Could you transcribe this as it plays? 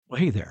Well,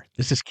 hey there,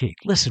 this is Keith.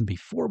 Listen,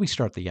 before we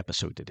start the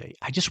episode today,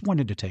 I just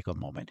wanted to take a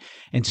moment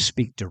and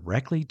speak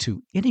directly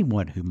to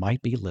anyone who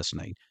might be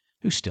listening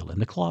who's still in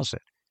the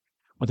closet.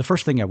 Well, the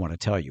first thing I want to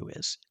tell you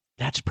is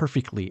that's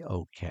perfectly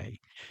okay.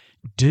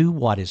 Do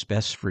what is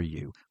best for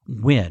you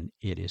when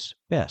it is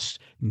best.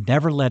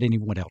 Never let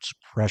anyone else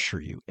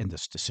pressure you in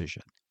this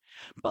decision.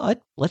 But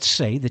let's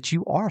say that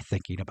you are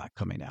thinking about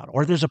coming out,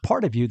 or there's a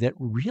part of you that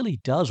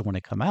really does want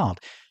to come out,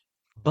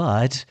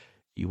 but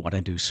you want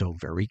to do so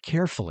very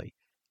carefully,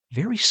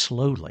 very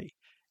slowly,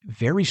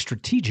 very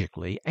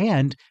strategically,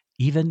 and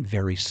even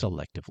very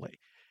selectively.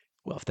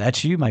 Well, if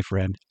that's you, my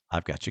friend,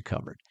 I've got you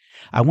covered.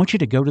 I want you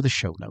to go to the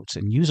show notes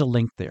and use a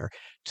link there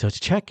to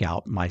check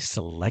out my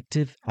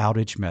Selective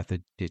Outage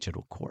Method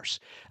digital course.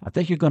 I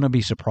think you're going to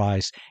be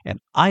surprised, and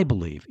I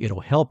believe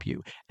it'll help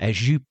you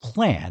as you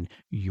plan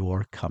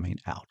your coming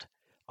out.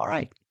 All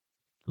right,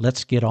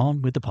 let's get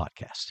on with the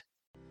podcast.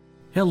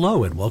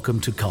 Hello and welcome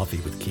to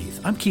Coffee with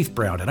Keith. I'm Keith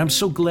Brown, and I'm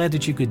so glad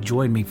that you could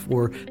join me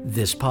for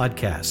this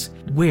podcast,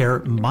 where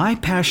my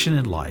passion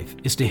in life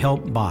is to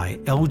help my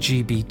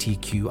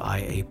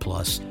LGBTQIA+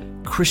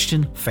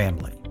 Christian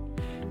family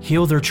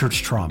heal their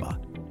church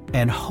trauma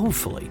and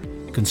hopefully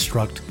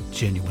construct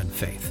genuine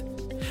faith.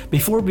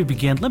 Before we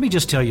begin, let me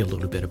just tell you a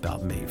little bit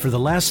about me. For the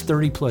last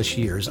 30+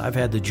 years, I've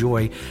had the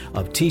joy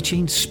of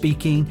teaching,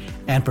 speaking,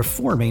 and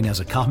performing as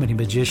a comedy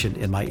magician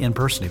in my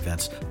in-person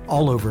events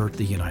all over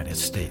the United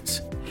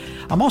States.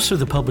 I'm also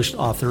the published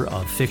author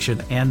of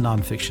fiction and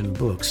nonfiction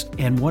books,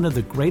 and one of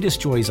the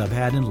greatest joys I've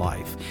had in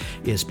life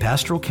is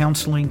pastoral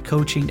counseling,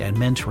 coaching, and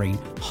mentoring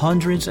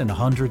hundreds and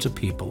hundreds of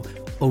people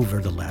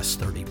over the last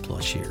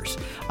 30+ years.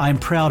 I'm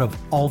proud of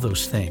all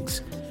those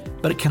things,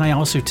 but can I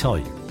also tell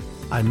you,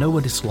 I know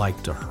what it's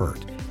like to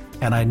hurt,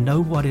 and I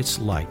know what it's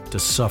like to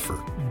suffer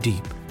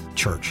deep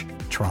church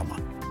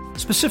trauma,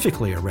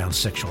 specifically around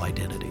sexual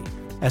identity,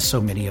 as so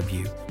many of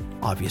you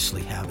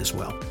obviously have as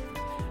well.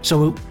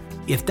 So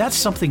if that's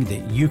something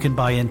that you can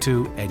buy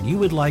into and you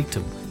would like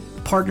to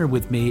partner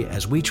with me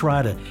as we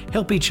try to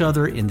help each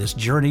other in this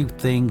journey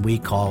thing we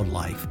call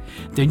life,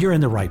 then you're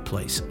in the right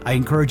place. I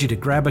encourage you to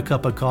grab a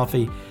cup of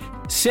coffee,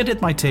 sit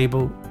at my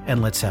table,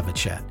 and let's have a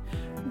chat.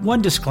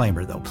 One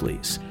disclaimer though,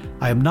 please.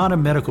 I am not a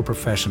medical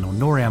professional,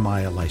 nor am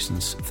I a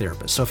licensed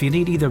therapist. So if you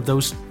need either of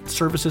those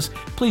services,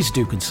 please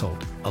do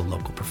consult a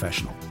local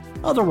professional.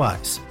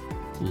 Otherwise,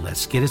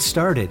 let's get it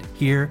started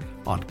here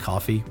on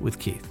Coffee with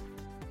Keith.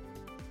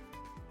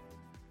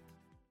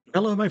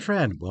 Hello, my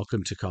friend.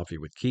 Welcome to Coffee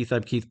with Keith.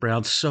 I'm Keith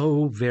Brown.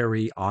 So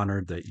very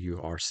honored that you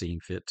are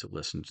seeing fit to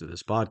listen to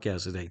this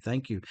podcast today.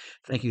 Thank you.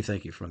 Thank you.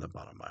 Thank you from the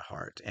bottom of my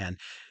heart. And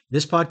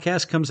this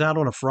podcast comes out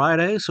on a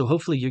Friday, so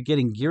hopefully you're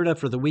getting geared up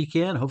for the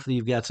weekend. Hopefully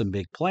you've got some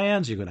big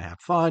plans. You're going to have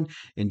fun,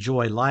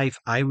 enjoy life.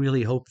 I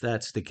really hope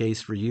that's the case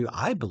for you.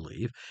 I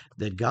believe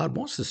that God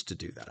wants us to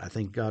do that. I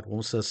think God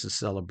wants us to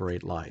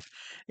celebrate life.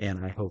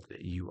 And I hope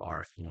that you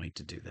are going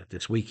to do that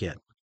this weekend.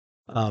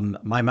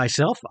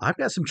 Myself, I've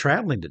got some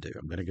traveling to do.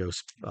 I'm going to go.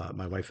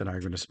 My wife and I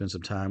are going to spend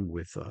some time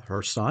with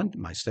her son,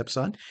 my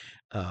stepson,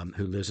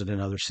 who lives in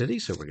another city.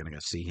 So we're going to go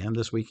see him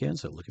this weekend.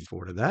 So looking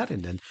forward to that.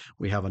 And then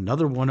we have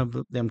another one of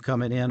them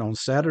coming in on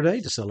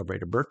Saturday to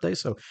celebrate a birthday.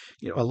 So,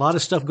 a lot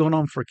of stuff going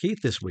on for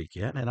Keith this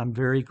weekend. And I'm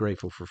very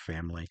grateful for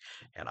family.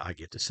 And I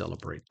get to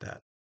celebrate that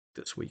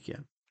this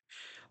weekend.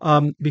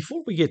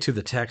 Before we get to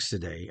the text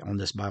today on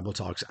this Bible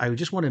Talks, I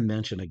just want to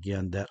mention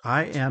again that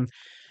I am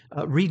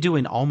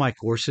redoing all my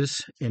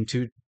courses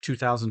into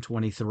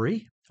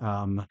 2023.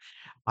 I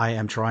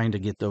am trying to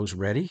get those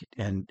ready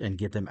and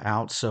get them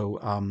out. So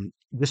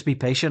just be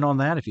patient on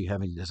that if you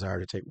have any desire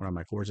to take one of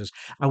my courses.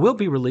 I will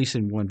be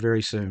releasing one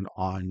very soon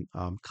on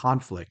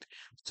conflict.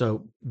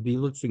 So be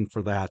looking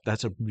for that.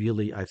 That's I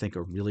think,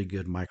 a really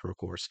good micro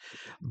course.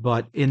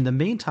 But in the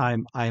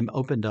meantime, I'm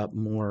opened up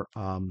more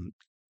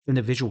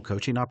individual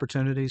coaching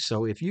opportunities.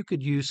 So if you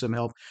could use some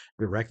help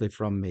directly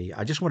from me,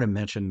 I just want to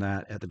mention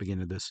that at the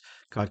beginning of this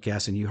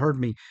podcast. And you heard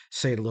me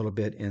say it a little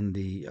bit in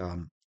the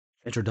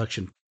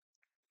introduction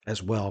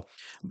as well.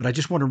 But I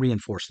just want to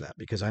reinforce that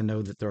because I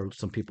know that there are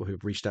some people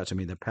who've reached out to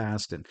me in the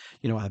past and,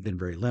 I've been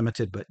very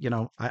limited, but,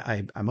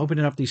 I'm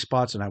opening up these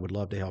spots and I would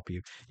love to help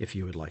you if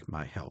you would like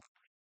my help.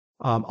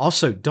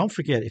 Also, don't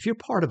forget, if you're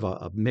part of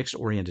a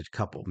mixed-oriented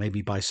couple,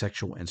 maybe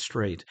bisexual and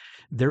straight,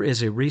 there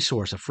is a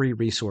free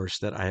resource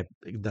that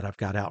I've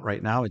got out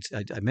right now.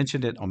 I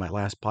mentioned it on my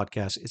last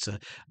podcast. It's a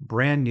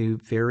brand new,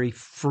 very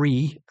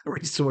free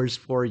resource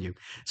for you.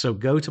 So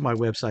go to my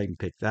website and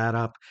pick that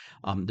up.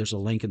 There's a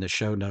link in the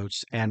show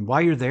notes. And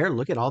while you're there,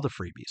 look at all the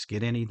freebies.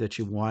 Get any that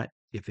you want.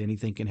 If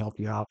anything can help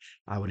you out,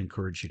 I would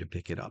encourage you to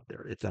pick it up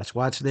there. If that's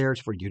why it's there,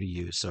 it's for you to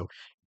use. So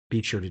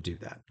be sure to do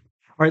that.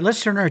 All right,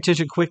 let's turn our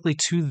attention quickly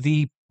to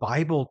the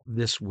Bible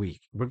this week.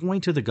 We're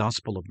going to the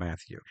Gospel of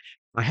Matthew.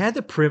 I had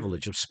the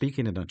privilege of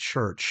speaking in a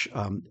church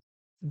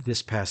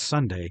this past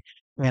Sunday,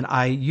 and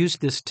I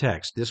used this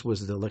text. This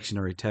was the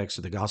lectionary text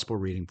of the Gospel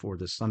reading for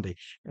this Sunday,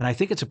 and I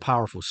think it's a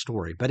powerful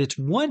story, but it's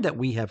one that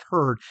we have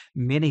heard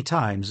many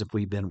times if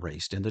we've been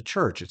raised in the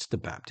church. It's the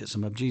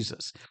baptism of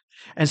Jesus.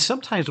 And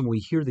sometimes when we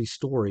hear these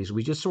stories,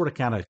 we just sort of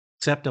kind of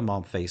accept them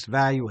on face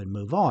value and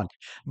move on.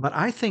 But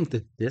I think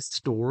that this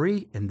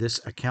story and this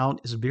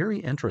account is very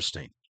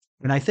interesting.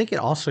 And I think it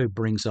also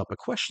brings up a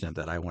question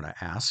that I want to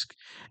ask.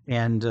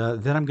 And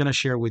then I'm going to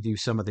share with you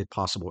some of the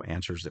possible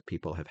answers that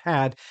people have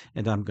had.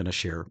 And I'm going to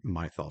share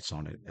my thoughts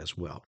on it as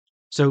well.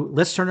 So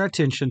let's turn our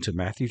attention to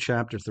Matthew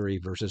chapter 3,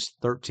 verses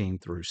 13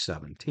 through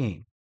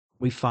 17.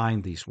 We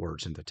find these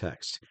words in the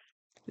text.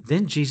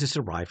 Then Jesus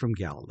arrived from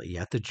Galilee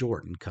at the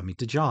Jordan, coming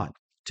to John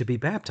to be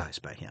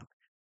baptized by him.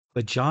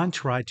 But John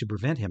tried to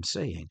prevent him,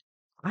 saying,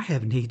 I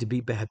have need to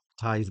be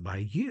baptized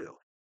by you,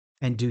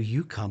 and do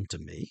you come to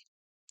me?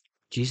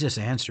 Jesus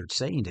answered,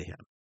 saying to him,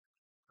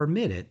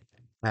 Permit it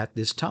at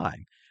this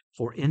time,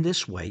 for in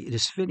this way it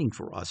is fitting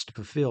for us to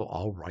fulfill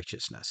all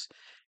righteousness.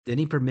 Then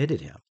he permitted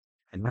him.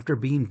 And after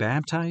being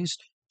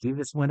baptized,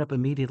 Jesus went up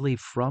immediately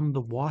from the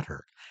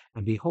water.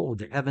 And behold,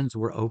 the heavens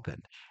were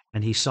opened,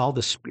 and he saw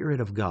the Spirit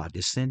of God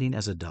descending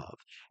as a dove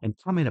and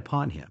coming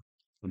upon him.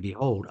 And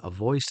behold, a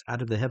voice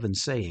out of the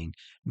heavens saying,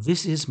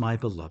 This is my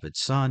beloved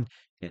Son,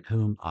 in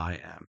whom I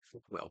am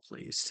well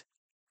pleased.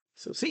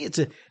 So, see, it's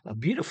a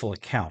beautiful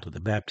account of the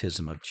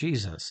baptism of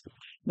Jesus.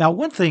 Now,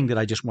 one thing that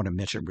I just want to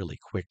mention really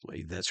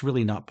quickly that's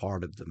really not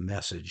part of the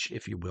message,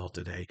 if you will,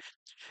 today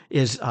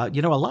is, a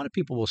lot of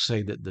people will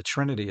say that the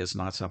Trinity is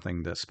not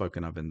something that's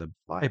spoken of in the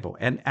Bible.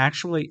 And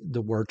actually,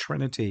 the word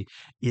Trinity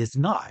is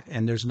not,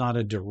 and there's not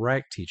a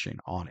direct teaching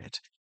on it.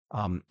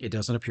 It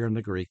doesn't appear in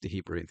the Greek, the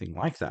Hebrew, anything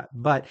like that.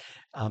 But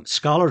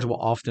scholars will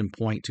often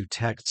point to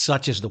texts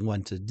such as the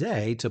one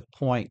today to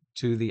point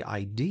to the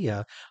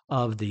idea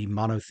of the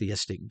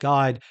monotheistic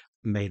God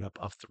made up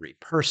of three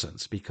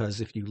persons.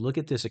 Because if you look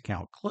at this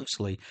account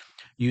closely,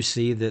 you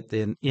see that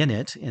then in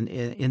it,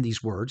 in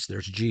these words,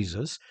 there's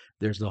Jesus,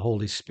 there's the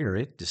Holy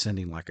Spirit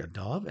descending like a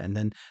dove, and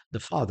then the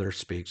Father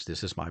speaks,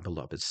 This is my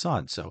beloved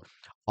Son. So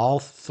all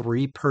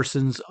three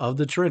persons of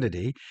the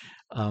Trinity,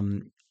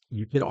 um,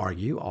 you could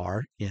argue,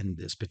 are in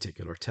this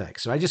particular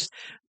text. So I just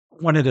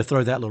wanted to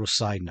throw that little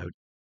side note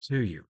to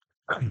you.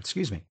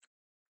 Excuse me.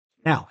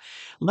 Now,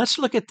 let's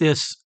look at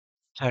this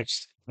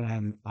text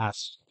and ask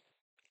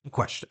a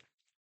question.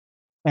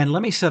 And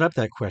let me set up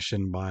that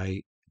question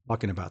by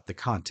talking about the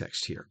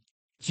context here.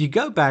 If you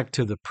go back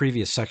to the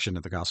previous section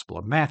of the Gospel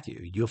of Matthew,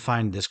 you'll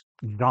find this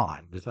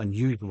John, this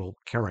unusual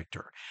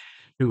character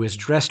who is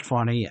dressed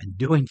funny and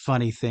doing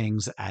funny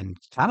things and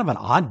kind of an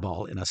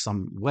oddball in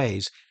some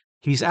ways.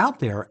 He's out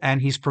there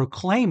and he's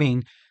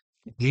proclaiming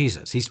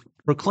Jesus. He's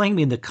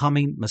proclaiming the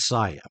coming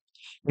Messiah.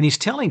 And he's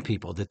telling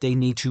people that they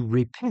need to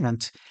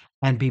repent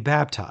and be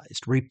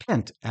baptized.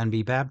 Repent and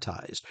be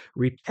baptized.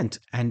 Repent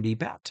and be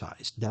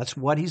baptized. That's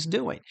what he's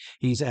doing.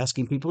 He's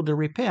asking people to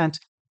repent,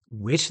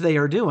 which they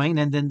are doing,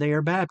 and then they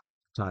are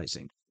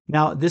baptizing.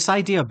 Now, this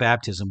idea of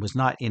baptism was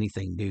not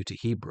anything new to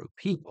Hebrew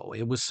people.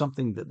 It was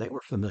something that they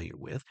were familiar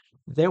with.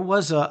 There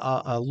was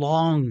a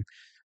long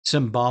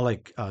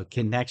symbolic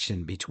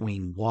connection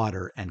between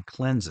water and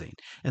cleansing.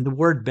 And the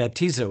word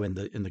baptizo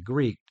in the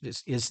Greek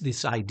is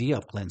this idea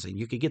of cleansing.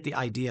 You could get the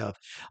idea of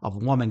a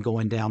woman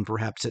going down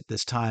perhaps at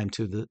this time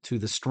to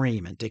the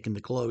stream and taking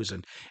the clothes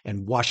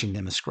and washing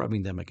them and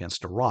scrubbing them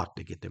against a rock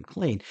to get them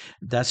clean.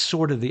 That's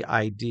sort of the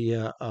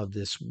idea of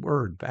this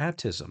word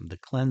baptism, the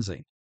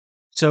cleansing.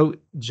 So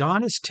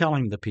John is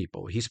telling the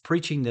people, he's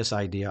preaching this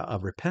idea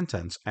of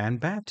repentance and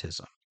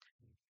baptism.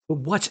 But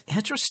what's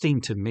interesting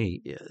to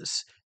me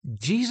is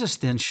Jesus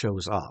then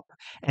shows up.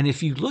 And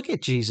if you look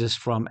at Jesus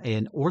from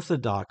an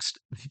Orthodox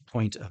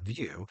point of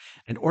view,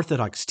 an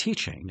Orthodox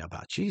teaching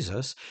about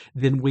Jesus,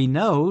 then we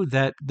know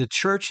that the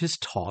church has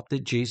taught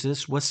that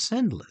Jesus was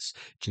sinless.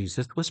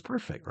 Jesus was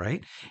perfect,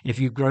 right? If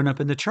you've grown up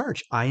in the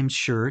church, I am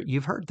sure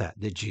you've heard that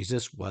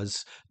Jesus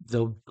was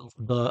the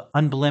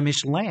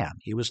unblemished lamb.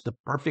 He was the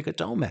perfect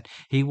atonement.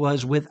 He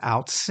was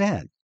without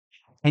sin.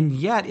 And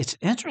yet, it's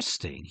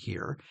interesting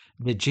here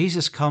that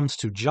Jesus comes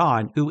to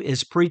John, who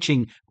is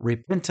preaching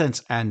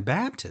repentance and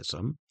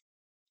baptism,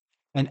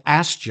 and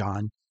asks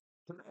John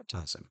to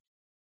baptize him.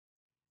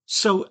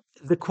 So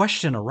the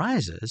question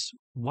arises,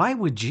 why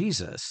would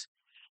Jesus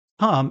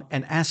come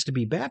and ask to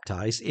be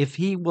baptized if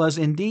he was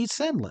indeed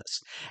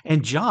sinless?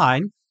 And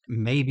John,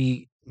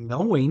 maybe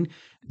knowing,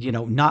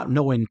 not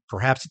knowing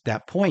perhaps at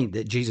that point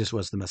that Jesus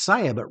was the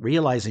Messiah, but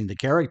realizing the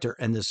character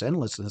and the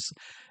sinlessness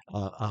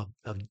of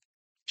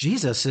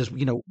Jesus says,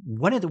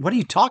 what are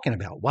you talking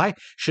about? Why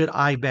should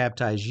I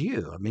baptize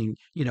you? I mean,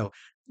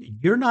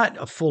 you're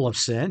not full of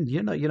sin.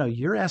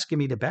 You're asking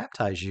me to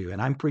baptize you,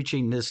 and I'm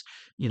preaching this,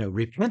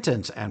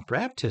 repentance and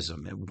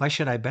baptism. Why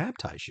should I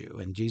baptize you?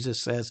 And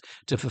Jesus says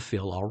to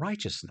fulfill all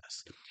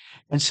righteousness.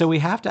 And so we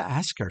have to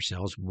ask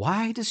ourselves,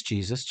 why does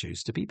Jesus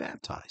choose to be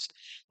baptized?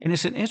 And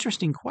it's an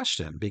interesting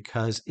question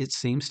because it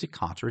seems to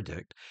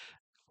contradict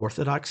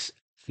Orthodox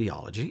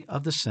theology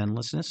of the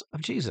sinlessness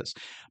of Jesus.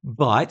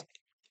 But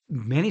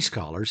many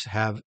scholars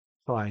have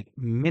tried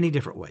many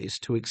different ways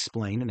to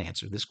explain and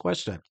answer this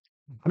question.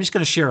 I'm just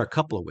going to share a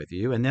couple with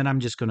you, and then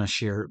I'm just going to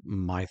share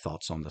my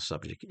thoughts on the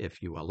subject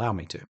if you allow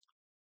me to.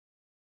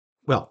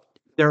 Well,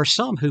 There are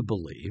some who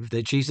believe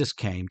that Jesus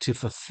came to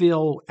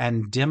fulfill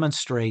and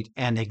demonstrate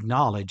and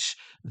acknowledge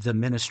the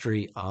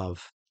ministry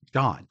of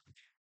John.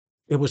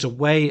 It was a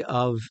way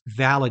of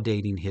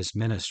validating his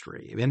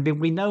ministry. And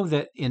we know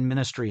that in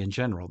ministry in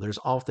general, there's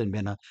often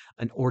been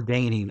an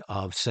ordaining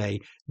of,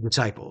 say,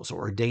 disciples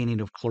or ordaining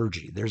of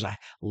clergy. There's a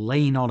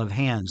laying on of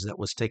hands that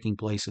was taking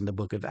place in the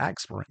book of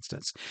Acts, for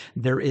instance.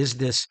 There is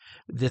this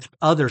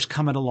others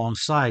coming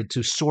alongside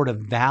to sort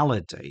of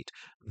validate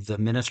the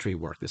ministry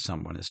work that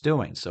someone is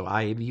doing. So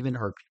I have even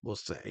heard people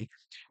say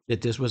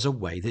that this was a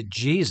way that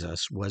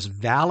Jesus was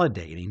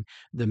validating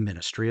the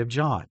ministry of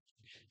John.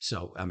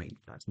 So, I mean,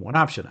 that's one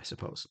option, I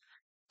suppose.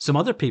 Some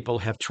other people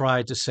have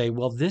tried to say,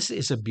 well, this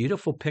is a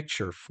beautiful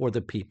picture for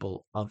the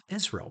people of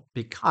Israel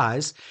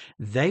because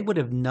they would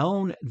have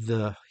known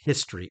the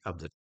history of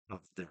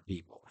their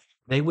people.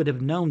 They would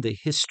have known the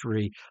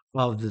history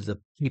of the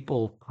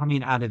people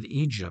coming out of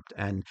Egypt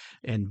and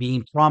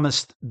being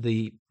promised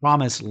the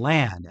promised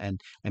land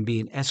and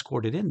being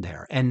escorted in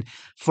there. And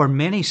for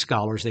many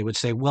scholars, they would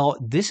say, well,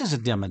 this is a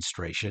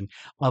demonstration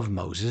of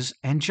Moses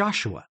and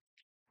Joshua.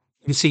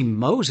 You see,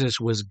 Moses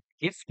was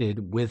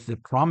gifted with the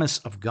promise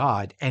of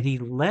God, and he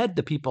led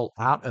the people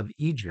out of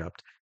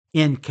Egypt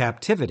in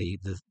captivity,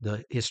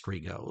 the history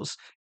goes.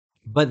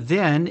 But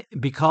then,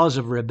 because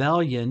of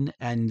rebellion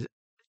and,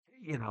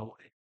 you know,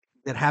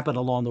 that happened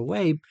along the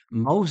way,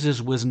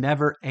 Moses was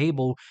never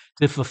able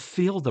to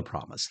fulfill the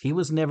promise. He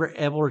was never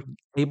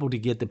able to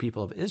get the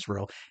people of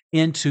Israel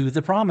into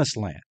the promised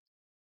land.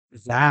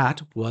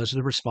 That was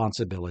the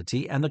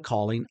responsibility and the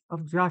calling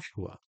of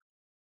Joshua.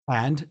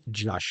 And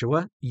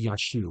Joshua,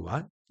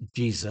 Yeshua,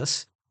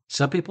 Jesus.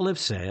 Some people have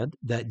said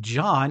that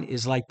John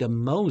is like the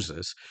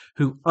Moses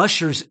who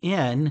ushers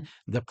in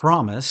the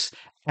promise,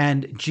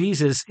 and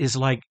Jesus is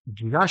like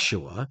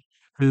Joshua,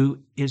 who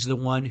is the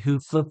one who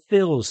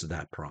fulfills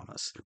that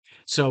promise.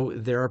 So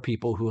there are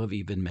people who have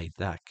even made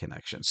that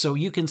connection. So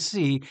you can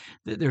see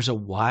that there's a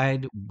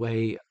wide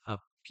way of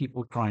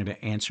people trying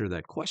to answer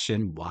that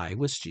question: why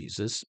was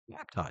Jesus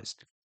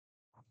baptized?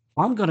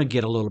 I'm going to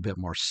get a little bit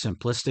more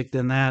simplistic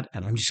than that,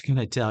 and I'm just going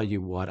to tell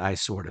you what I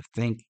sort of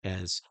think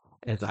as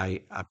I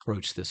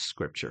approach this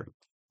scripture.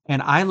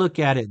 And I look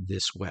at it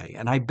this way,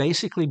 and I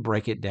basically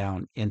break it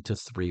down into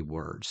three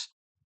words.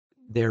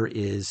 There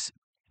is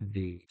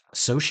the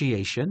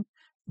association,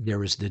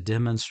 there is the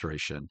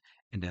demonstration,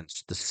 and then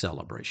it's the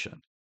celebration.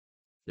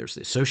 There's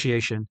the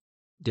association,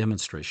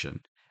 demonstration,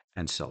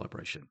 and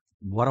celebration.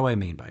 What do I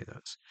mean by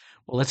those?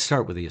 Well, let's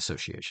start with the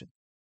association.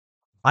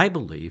 I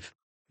believe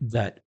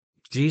that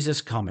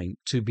Jesus coming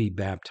to be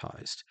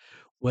baptized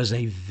was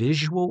a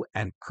visual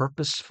and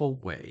purposeful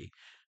way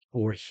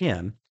for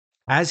him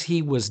as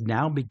he was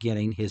now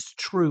beginning his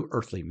true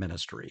earthly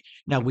ministry.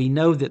 Now we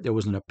know that there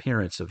was an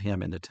appearance of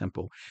him in the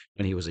temple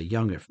when he was a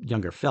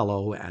younger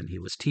fellow and he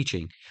was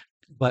teaching,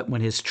 but when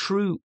his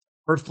true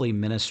earthly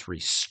ministry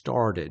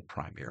started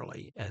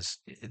primarily as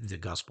the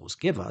gospels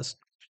give us,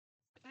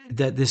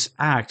 that this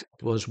act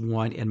was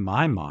one in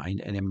my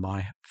mind and in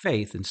my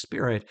faith and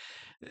spirit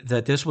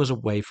that this was a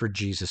way for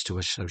Jesus to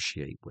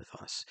associate with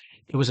us.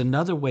 It was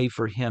another way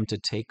for him to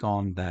take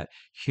on that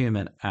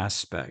human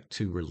aspect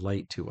to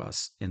relate to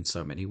us in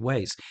so many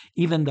ways.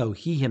 Even though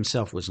he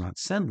himself was not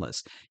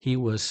sinless, he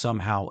was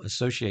somehow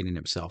associating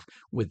himself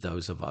with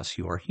those of us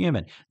who are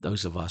human,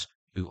 those of us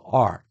who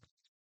are.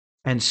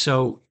 And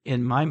so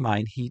in my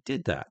mind, he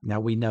did that. Now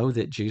we know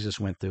that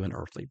Jesus went through an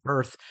earthly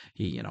birth.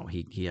 He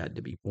had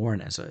to be born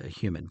as a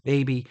human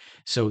baby.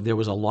 So there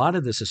was a lot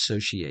of this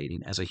associating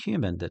as a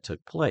human that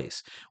took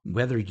place.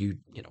 Whether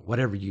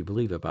whatever you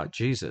believe about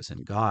Jesus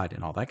and God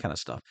and all that kind of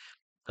stuff,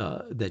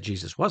 that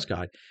Jesus was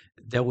God,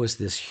 there was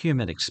this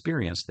human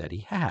experience that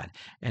he had.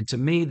 And to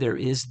me, there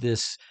is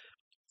this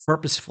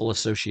purposeful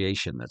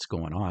association that's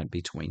going on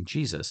between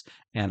Jesus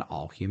and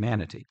all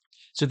humanity.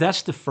 So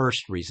that's the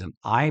first reason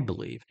I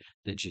believe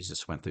that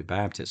Jesus went through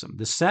baptism.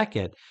 The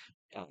second,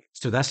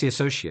 so that's the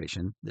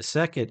association. The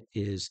second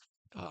is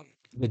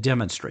the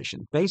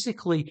demonstration.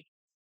 Basically,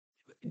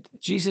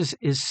 Jesus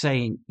is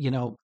saying,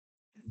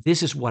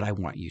 this is what I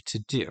want you to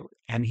do.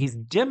 And he's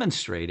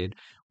demonstrated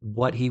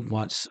what he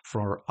wants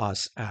for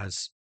us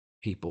as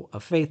people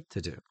of faith to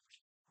do.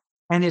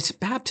 And it's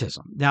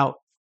baptism. Now,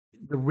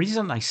 the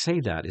reason I say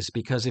that is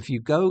because if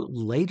you go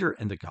later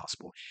in the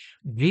gospel,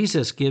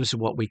 Jesus gives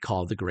what we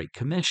call the Great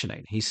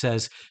Commissioning. He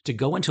says to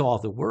go into all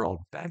the world,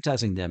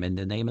 baptizing them in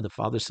the name of the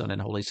Father, Son,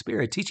 and Holy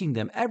Spirit, teaching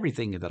them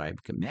everything that I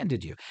have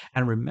commanded you.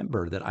 And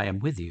remember that I am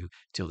with you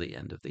till the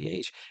end of the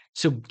age.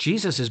 So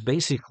Jesus is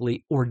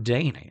basically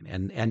ordaining,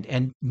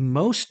 and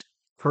most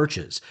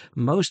churches,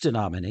 most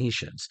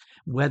denominations,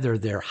 whether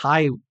they're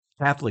high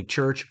Catholic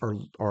Church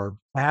or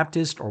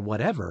Baptist or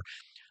whatever,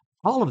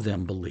 all of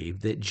them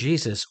believe that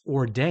Jesus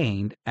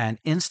ordained and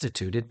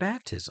instituted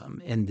baptism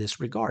in this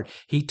regard.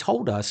 He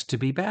told us to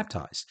be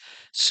baptized.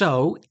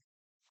 So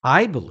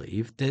I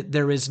believe that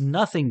there is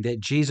nothing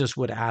that Jesus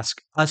would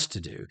ask us to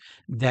do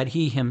that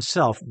he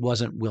himself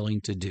wasn't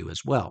willing to do as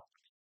well.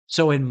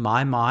 So in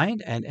my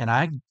mind, and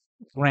I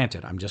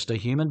Granted, I'm just a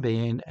human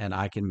being and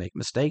I can make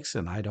mistakes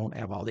and I don't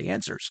have all the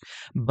answers.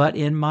 But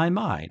in my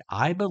mind,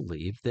 I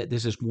believe that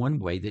this is one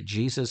way that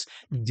Jesus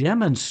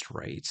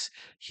demonstrates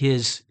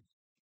his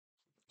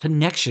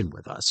connection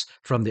with us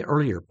from the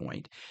earlier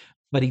point,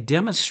 but he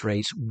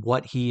demonstrates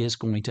what he is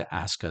going to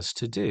ask us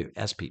to do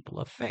as people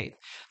of faith.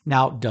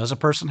 Now, does a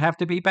person have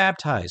to be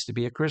baptized to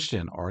be a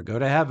Christian or go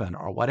to heaven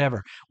or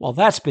whatever? Well,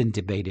 that's been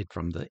debated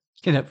from the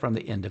from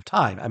the end of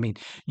time. I mean,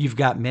 you've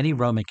got many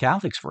Roman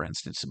Catholics, for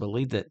instance, who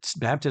believe that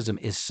baptism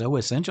is so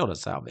essential to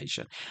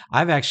salvation.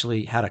 I've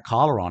actually had a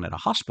collar on at a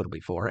hospital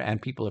before,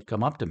 and people have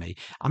come up to me.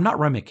 I'm not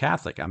Roman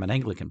Catholic, I'm an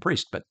Anglican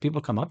priest, but people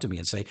come up to me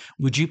and say,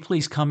 "Would you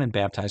please come and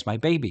baptize my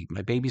baby?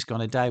 My baby's going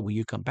to die. Will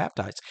you come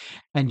baptize?"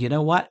 And you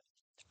know what?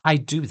 I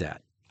do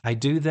that. I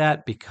do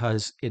that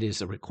because it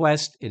is a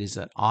request, it is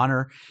an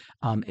honor,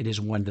 it is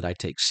one that I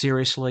take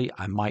seriously.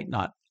 I might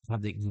not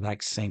have the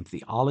exact same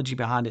theology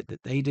behind it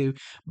that they do,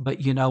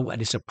 but you know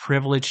what? It's a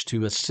privilege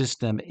to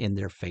assist them in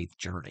their faith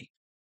journey.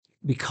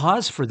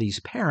 Because for these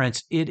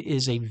parents, it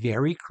is a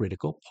very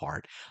critical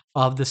part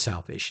of the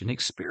salvation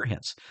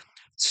experience.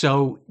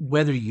 So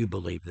whether you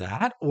believe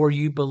that or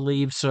you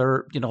believe,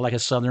 sir, like a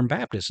Southern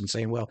Baptist and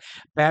saying, well,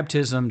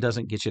 baptism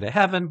doesn't get you to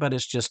heaven, but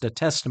it's just a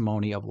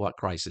testimony of what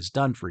Christ has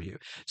done for you.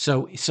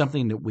 So it's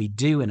something that we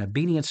do in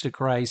obedience to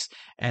Christ,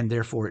 and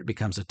therefore it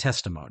becomes a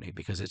testimony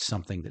because it's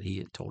something that he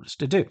had told us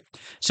to do.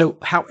 So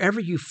however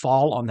you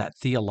fall on that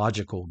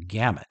theological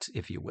gamut,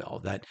 if you will,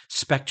 that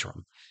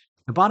spectrum,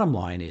 the bottom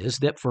line is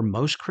that for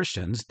most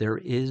Christians, there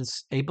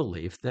is a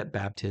belief that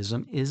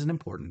baptism is an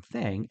important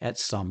thing at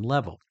some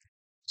level.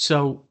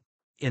 So,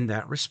 in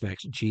that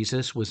respect,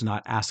 Jesus was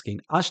not asking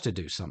us to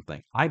do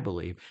something, I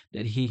believe,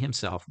 that he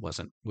himself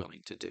wasn't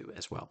willing to do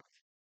as well.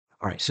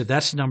 All right, so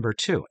that's number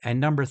two. And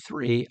number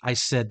three, I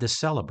said the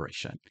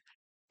celebration.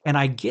 And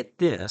I get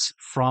this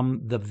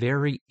from the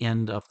very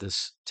end of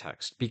this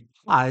text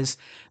because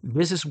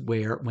this is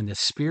where, when the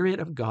Spirit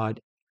of God,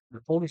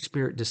 the Holy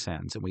Spirit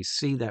descends and we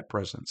see that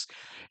presence,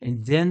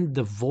 and then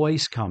the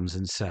voice comes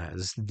and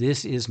says,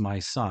 "This is my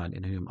Son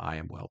in whom I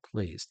am well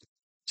pleased."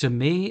 To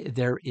me,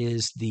 there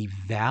is the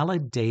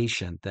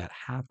validation that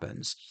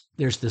happens.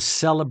 There's the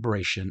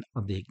celebration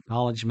of the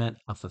acknowledgement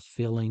of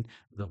fulfilling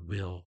the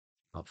will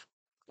of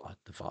God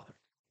the Father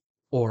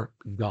or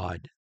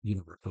God,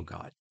 universal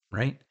God,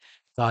 right?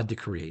 God the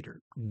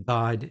Creator,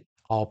 God,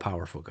 all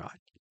powerful God.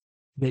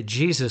 That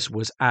Jesus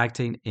was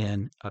acting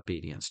in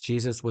obedience.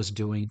 Jesus was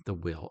doing the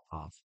will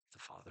of the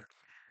Father.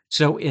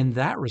 So, in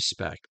that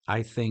respect,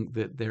 I think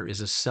that there is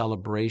a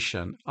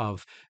celebration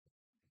of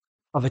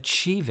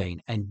achieving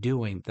and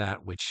doing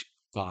that which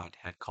God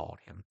had called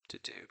him to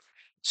do.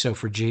 So,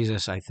 for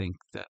Jesus, I think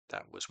that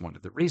that was one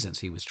of the reasons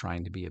he was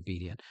trying to be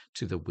obedient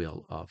to the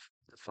will of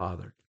the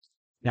Father.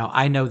 Now,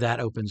 I know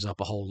that opens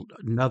up a whole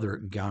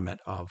another gamut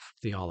of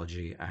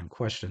theology and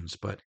questions,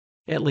 but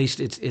at least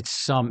it's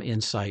some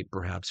insight,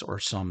 perhaps, or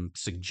some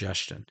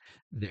suggestion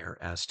there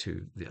as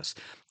to this.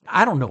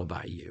 I don't know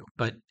about you,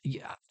 but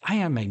yeah, I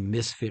am a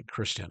misfit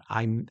Christian.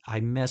 I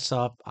mess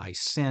up, I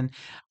sin,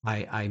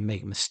 I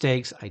make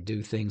mistakes, I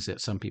do things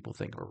that some people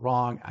think are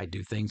wrong, I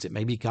do things that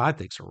maybe God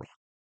thinks are wrong.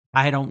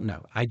 I don't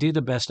know. I do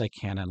the best I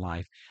can in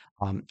life.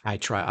 I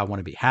try. I want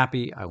to be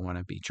happy. I want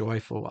to be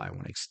joyful. I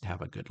want to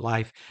have a good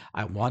life.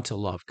 I want to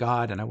love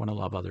God and I want to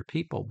love other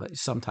people, but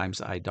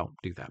sometimes I don't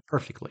do that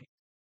perfectly.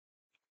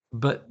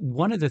 But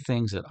one of the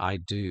things that I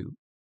do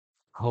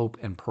hope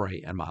and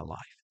pray in my life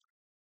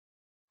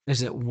is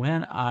that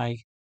when I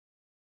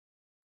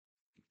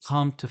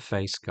come to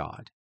face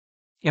God,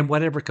 in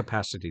whatever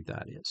capacity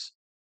that is,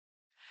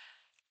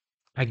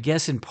 I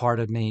guess in part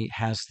of me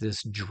has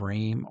this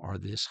dream or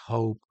this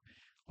hope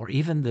or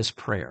even this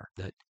prayer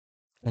that,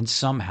 and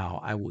somehow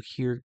I will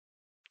hear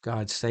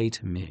God say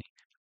to me,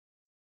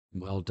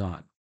 "Well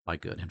done, my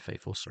good and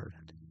faithful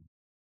servant.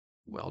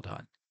 Well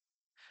done."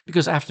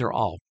 Because after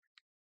all,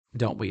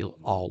 don't we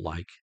all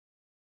like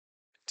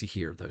to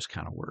hear those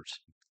kind of words?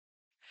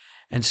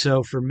 And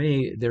so for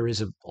me, there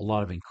is a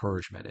lot of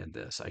encouragement in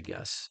this, I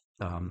guess,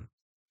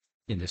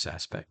 in this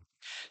aspect.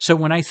 So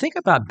when I think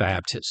about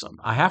baptism,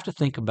 I have to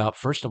think about,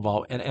 first of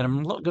all, and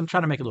I'm going to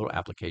try to make a little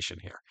application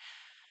here.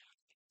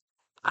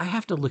 I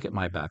have to look at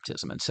my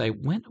baptism and say,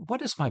 what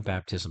does my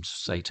baptism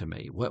say to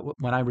me?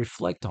 When I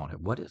reflect on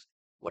it,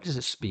 what does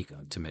it speak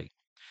to me?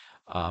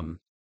 Um,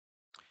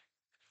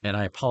 and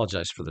I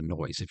apologize for the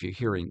noise. If you're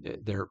hearing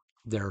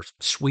they're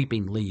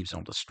sweeping leaves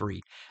on the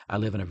street. I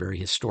live in a very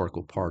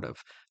historical part of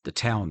the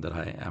town that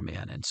I am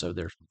in, and so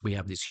we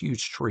have these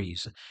huge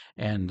trees,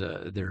 and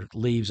there are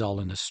leaves all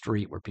in the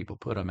street where people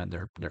put them, and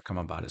they're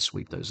coming by to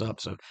sweep those up.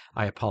 So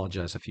I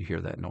apologize if you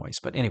hear that noise.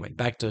 But anyway,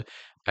 back to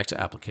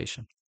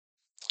application.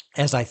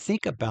 As I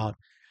think about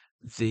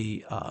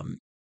the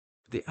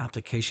the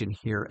application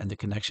here and the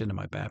connection to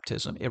my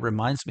baptism, it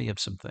reminds me of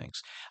some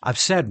things. I've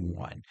said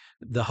one,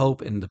 the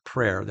hope and the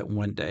prayer that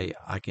one day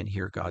I can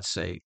hear God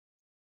say,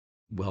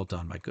 "Well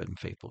done, my good and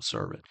faithful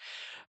servant."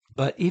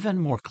 But even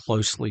more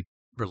closely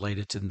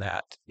related to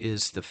that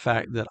is the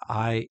fact that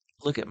I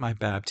look at my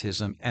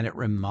baptism and it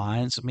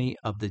reminds me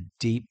of the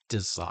deep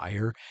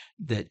desire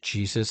that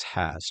Jesus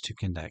has to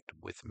connect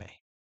with me.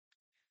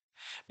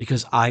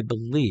 Because I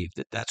believe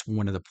that that's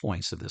one of the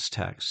points of this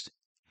text.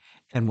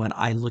 And when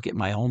I look at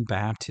my own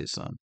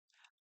baptism,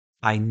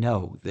 I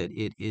know that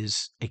it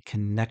is a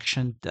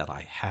connection that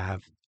I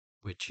have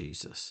with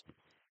Jesus.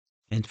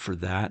 And for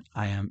that,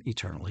 I am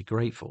eternally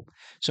grateful.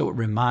 So it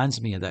reminds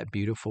me of that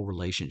beautiful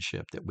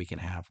relationship that we can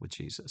have with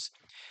Jesus.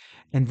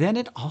 And then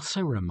it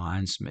also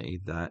reminds me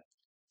that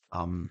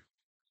um,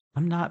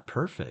 I'm not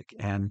perfect.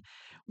 And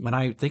when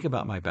I think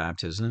about my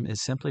baptism, it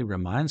simply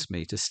reminds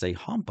me to stay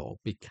humble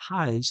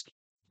because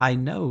I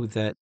know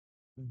that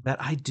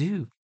I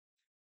do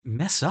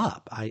mess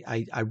up.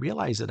 I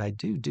realize that I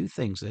do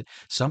things that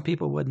some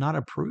people would not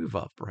approve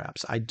of,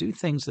 perhaps. I do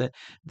things that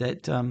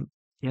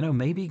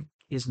maybe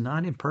is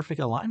not in perfect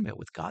alignment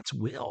with God's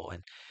will.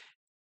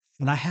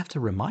 And I have to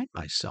remind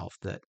myself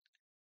that,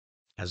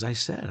 as I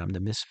said, I'm the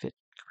misfit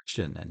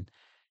Christian. And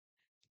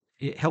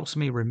it helps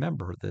me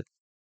remember that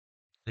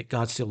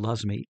God still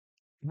loves me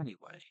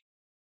anyway,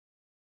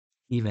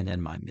 even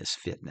in my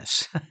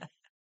misfitness.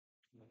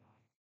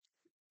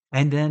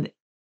 And then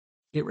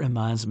it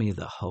reminds me of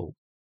the hope.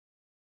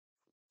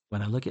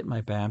 When I look at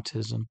my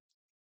baptism,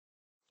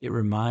 it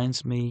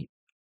reminds me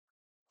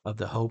of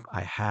the hope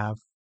I have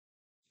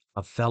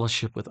of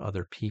fellowship with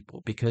other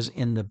people. Because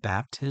in the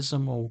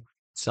baptismal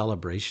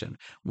celebration,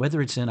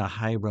 whether it's in a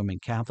high Roman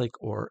Catholic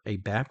or a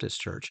Baptist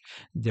church,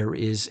 there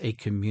is a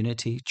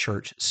community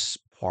church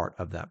part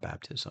of that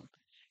baptism.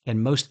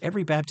 And most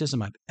every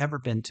baptism I've ever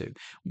been to,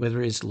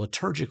 whether it's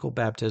liturgical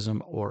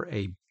baptism or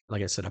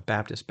like I said, a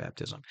Baptist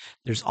baptism,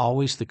 there's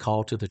always the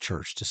call to the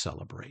church to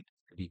celebrate,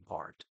 to be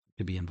part,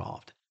 to be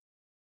involved.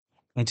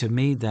 And to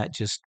me, that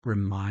just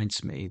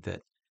reminds me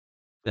that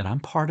I'm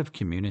part of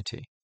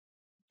community.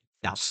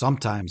 Now,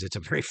 sometimes it's a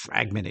very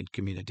fragmented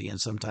community, and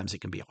sometimes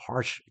it can be a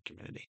harsh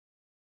community.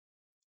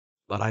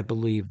 But I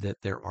believe that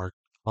there are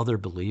other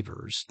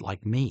believers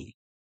like me.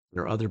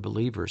 There are other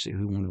believers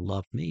who want to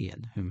love me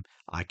and whom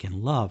I can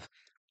love.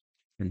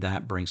 And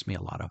that brings me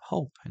a lot of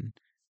hope and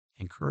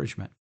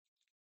encouragement.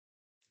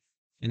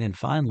 And then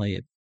finally,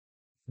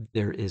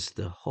 there is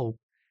the hope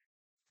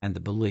and the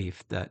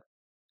belief that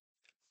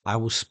I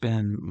will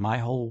spend my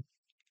whole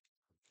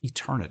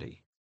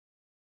eternity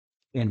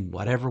in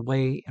whatever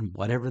way and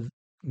whatever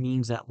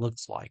means that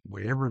looks like,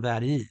 wherever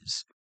that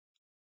is.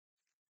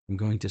 I'm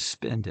going to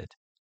spend it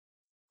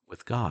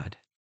with God.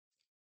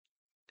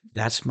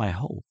 That's my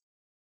hope.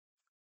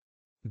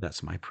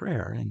 That's my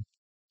prayer. And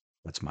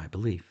that's my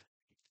belief.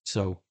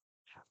 So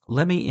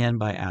let me end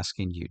by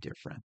asking you, dear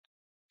friend,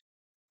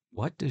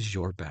 what does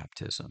your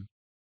baptism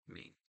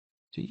mean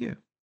to you?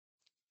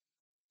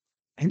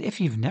 And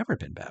if you've never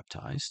been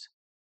baptized,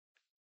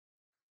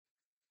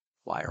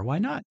 why or why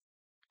not?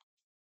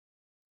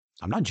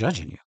 I'm not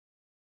judging you,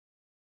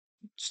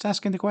 just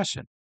asking the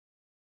question.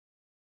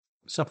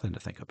 Something to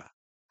think about.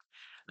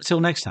 Until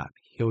next time,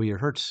 heal your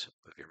hurts,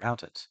 move your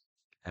mountains,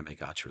 and may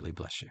God truly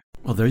bless you.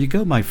 Well, there you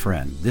go, my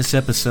friend. This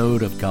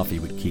episode of Coffee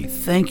with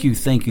Keith. Thank you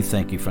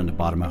from the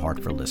bottom of my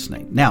heart for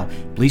listening. Now,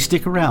 please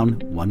stick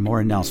around. One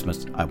more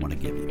announcement I want to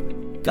give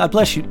you. God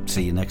bless you.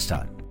 See you next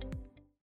time.